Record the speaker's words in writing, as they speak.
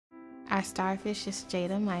Our starfish is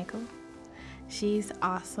Jayda Michael. She's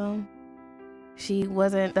awesome. She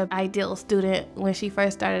wasn't the ideal student when she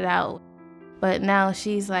first started out, but now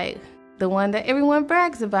she's like the one that everyone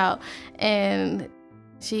brags about, and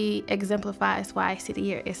she exemplifies why City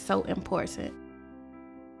Year is so important.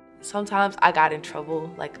 Sometimes I got in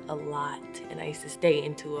trouble, like a lot, and I used to stay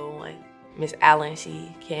in 201. Miss Allen,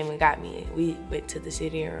 she came and got me. We went to the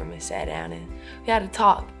sitting room and sat down and we had a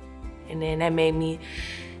talk. And then that made me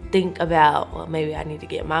think about, well, maybe I need to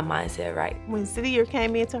get my mindset right. When City Year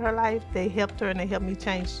came into her life, they helped her and they helped me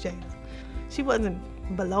change Jayda. She wasn't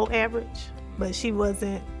below average, but she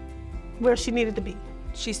wasn't where she needed to be.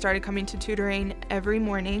 She started coming to tutoring every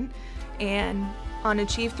morning, and on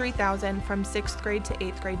Achieve 3000 from 6th grade to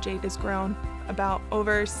 8th grade, Jayda's grown about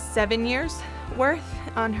over 7 years worth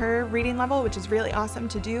on her reading level, which is really awesome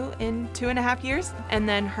to do in 2.5 years. And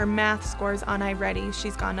then her math scores on iReady,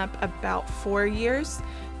 she's gone up about 4 years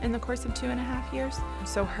in the course of 2.5 years.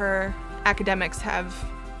 So her academics have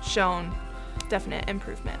shown definite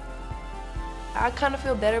improvement. I kind of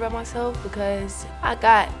feel better about myself because I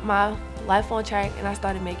got my life on track and I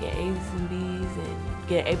started making A's and B's and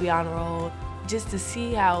getting AP honor roll. Just to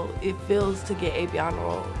see how it feels to get AP honor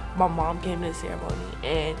roll. My mom came to the ceremony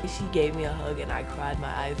and she gave me a hug and I cried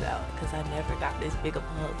my eyes out because I never got this big of a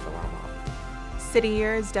hug from my mom. City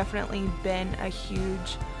Year has definitely been a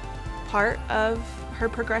huge part of her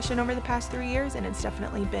progression over the past 3 years, and it's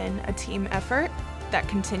definitely been a team effort. That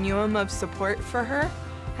continuum of support for her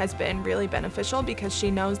has been really beneficial because she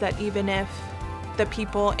knows that even if the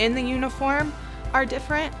people in the uniform are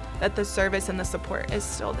different, that the service and the support is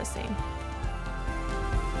still the same.